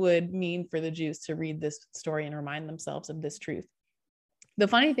what it would mean for the Jews to read this story and remind themselves of this truth. The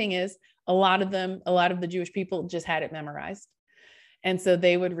funny thing is, a lot of the Jewish people just had it memorized. And so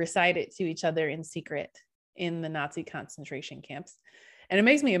they would recite it to each other in secret in the Nazi concentration camps. And it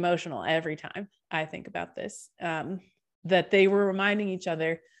makes me emotional every time I think about this, that they were reminding each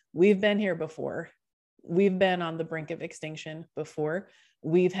other, we've been here before. We've been on the brink of extinction before.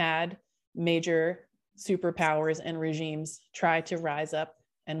 We've had major superpowers and regimes try to rise up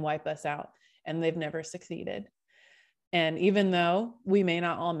and wipe us out, and they've never succeeded. And even though we may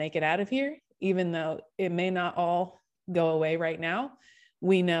not all make it out of here, even though it may not all go away right now,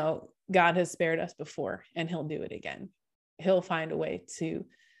 we know God has spared us before, and he'll do it again. He'll find a way to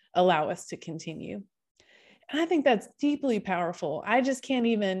allow us to continue. And I think that's deeply powerful. I just can't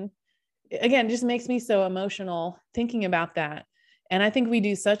even, again, it just makes me so emotional thinking about that. And I think we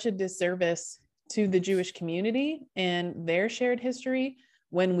do such a disservice to the Jewish community and their shared history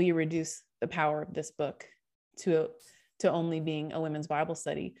when we reduce the power of this book to only being a women's Bible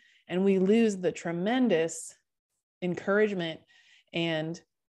study. And we lose the tremendous encouragement and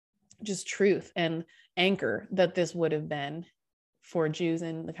just truth and anchor that this would have been for Jews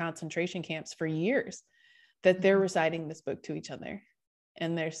in the concentration camps for years, that they're reciting this book to each other.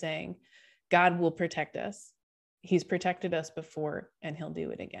 And they're saying, God will protect us. He's protected us before, and he'll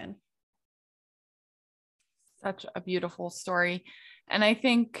do it again. Such a beautiful story. And I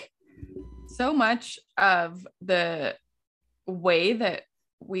think so much of the way that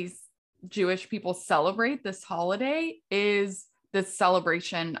we Jewish people celebrate this holiday is this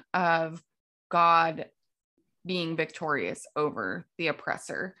celebration of God being victorious over the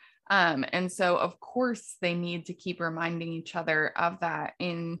oppressor. And so, of course, they need to keep reminding each other of that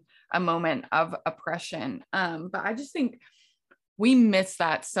in a moment of oppression. But I just think we miss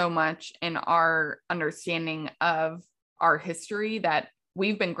that so much in our understanding of our history, that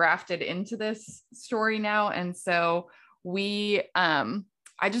we've been grafted into this story now. And so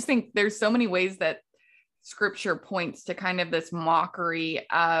I just think there's so many ways that scripture points to kind of this mockery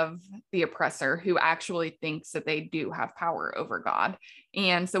of the oppressor who actually thinks that they do have power over God.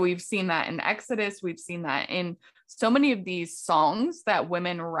 And so we've seen that in Exodus. We've seen that in so many of these songs that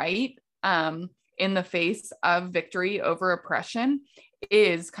women write in the face of victory over oppression,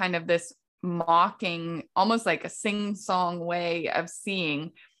 is kind of this mocking, almost like a sing-song way of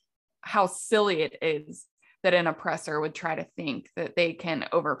seeing how silly it is that an oppressor would try to think that they can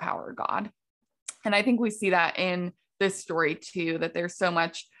overpower God. And I think we see that in this story too, that there's so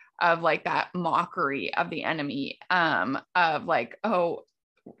much of like that mockery of the enemy, of like, oh,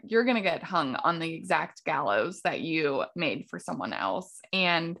 you're going to get hung on the exact gallows that you made for someone else.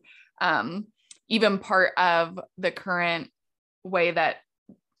 And even part of the current way that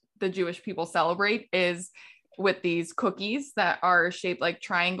the Jewish people celebrate is with these cookies that are shaped like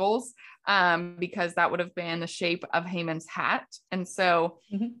triangles, because that would have been the shape of Haman's hat. And so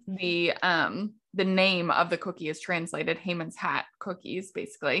the name of the cookie is translated Haman's hat cookies,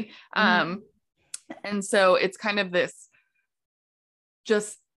 basically. And so it's kind of this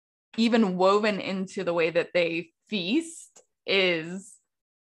just even woven into the way that they feast is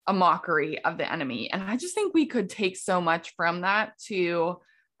a mockery of the enemy. And I just think we could take so much from that to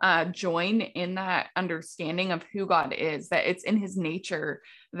join in that understanding of who God is, that it's in his nature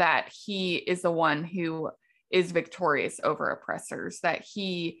that he is the one who is victorious over oppressors, that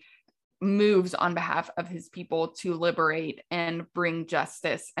he moves on behalf of his people to liberate and bring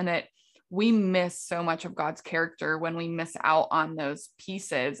justice, and that we miss so much of God's character when we miss out on those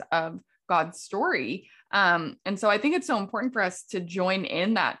pieces of God's story. And so I think it's so important for us to join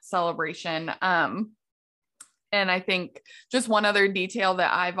in that celebration. And I think just one other detail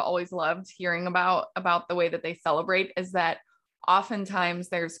that I've always loved hearing about the way that they celebrate is that oftentimes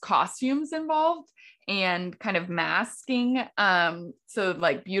there's costumes involved and kind of masking. So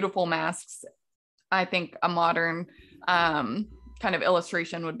like beautiful masks. I think a modern kind of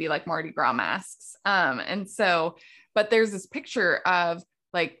illustration would be like Mardi Gras masks. And so, but there's this picture of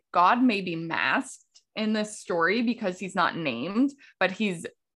like God may be masked in this story because he's not named, but he's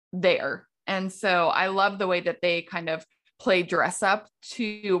there. And so I love the way that they kind of play dress up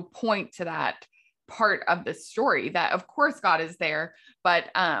to point to that part of the story, that of course God is there, but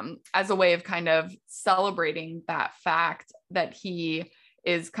as a way of kind of celebrating that fact that he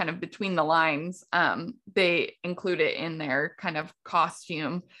is kind of between the lines, they include it in their kind of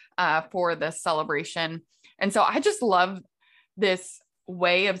costume for the celebration. And so I just love this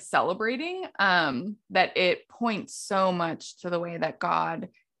way of celebrating, that it points so much to the way that God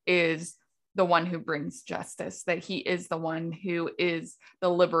is the one who brings justice, that he is the one who is the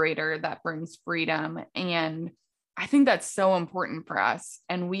liberator that brings freedom. And I think that's so important for us.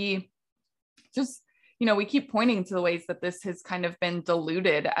 And we just, we keep pointing to the ways that this has kind of been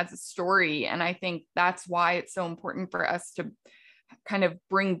diluted as a story. And I think that's why it's so important for us to kind of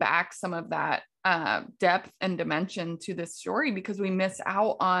bring back some of that depth and dimension to this story, because we miss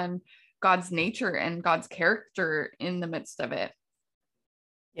out on God's nature and God's character in the midst of it.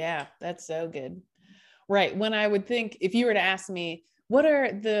 Yeah, that's so good. Right. When I would think, if you were to ask me, what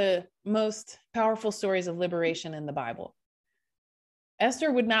are the most powerful stories of liberation in the Bible? Esther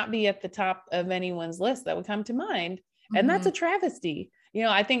would not be at the top of anyone's list that would come to mind. And that's a travesty.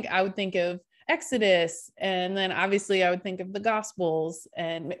 I think I would think of Exodus, and then obviously I would think of the Gospels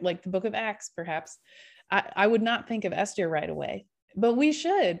and like the book of Acts, perhaps. I would not think of Esther right away, but we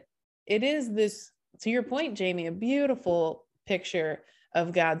should. It is this, to your point, Jamie, a beautiful picture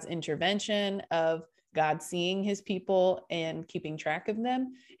of God's intervention, of God seeing his people and keeping track of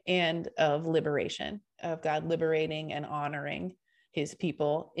them, and of liberation, of God liberating and honoring his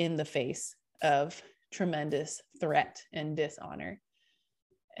people in the face of tremendous threat and dishonor.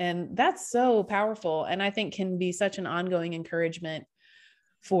 And that's so powerful. And I think can be such an ongoing encouragement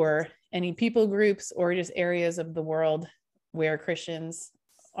for any people groups or just areas of the world where Christians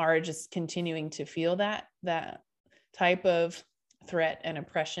are just continuing to feel that type of threat and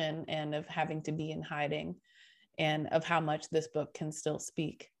oppression, and of having to be in hiding, and of how much this book can still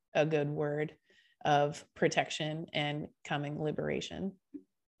speak a good word of protection and coming liberation.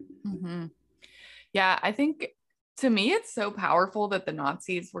 Mm-hmm. Yeah, I think to me, it's so powerful that the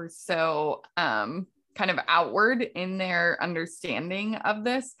Nazis were so kind of outward in their understanding of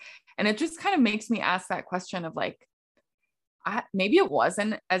this. And it just kind of makes me ask that question of like, maybe it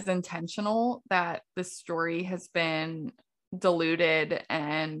wasn't as intentional that the story has been diluted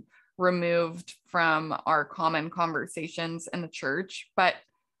and removed from our common conversations in the church, but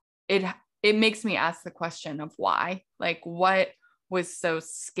it makes me ask the question of why. Like, what was so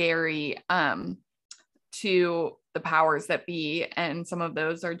scary to the powers that be? And some of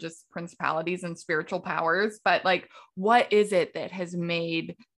those are just principalities and spiritual powers, but like, what is it that has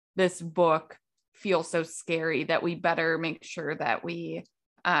made this book feel so scary that we better make sure that we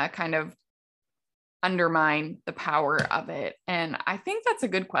kind of undermine the power of it? And I think that's a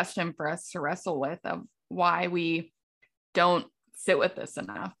good question for us to wrestle with, of why we don't sit with this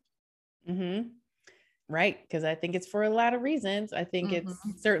enough. Mm-hmm. Right. Because I think it's for a lot of reasons. I think it's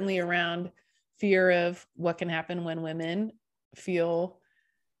certainly around fear of what can happen when women feel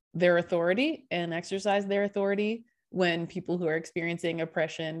their authority and exercise their authority, when people who are experiencing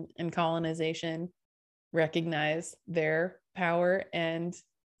oppression and colonization recognize their power and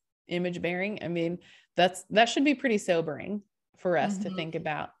image bearing. I mean, that should be pretty sobering for us to think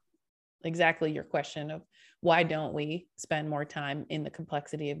about. Exactly your question of why don't we spend more time in the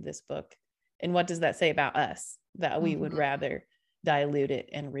complexity of this book, and what does that say about us that we would rather dilute it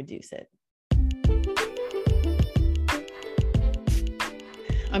and reduce it?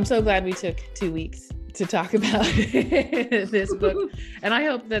 I'm so glad we took 2 weeks to talk about this book, and I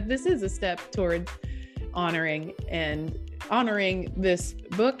hope that this is a step towards honoring this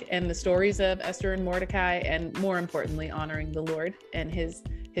book and the stories of Esther and Mordecai, and more importantly, honoring the Lord and his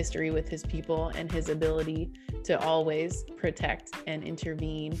history with his people and his ability to always protect and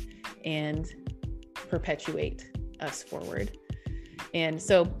intervene and perpetuate us forward. And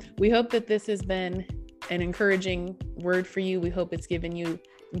so we hope that this has been an encouraging word for you. We hope it's given you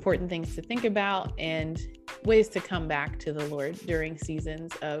important things to think about and ways to come back to the Lord during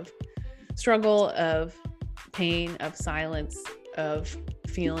seasons of struggle, of pain, of silence, of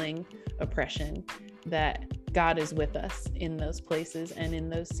feeling oppression, that God is with us in those places and in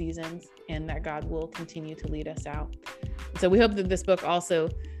those seasons, and that God will continue to lead us out. So we hope that this book also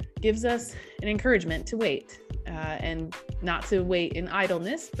gives us an encouragement to wait, and not to wait in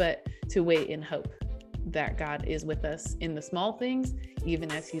idleness, but to wait in hope that God is with us in the small things,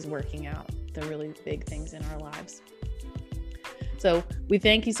 even as he's working out the really big things in our lives. So we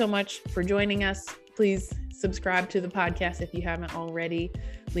thank you so much for joining us. Please subscribe to the podcast if you haven't already.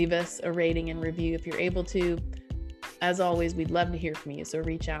 Leave us a rating and review if you're able to. As always, we'd love to hear from you. So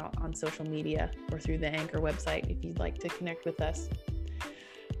reach out on social media or through the Anchor website if you'd like to connect with us.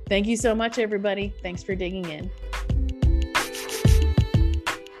 Thank you so much, everybody. Thanks for digging in.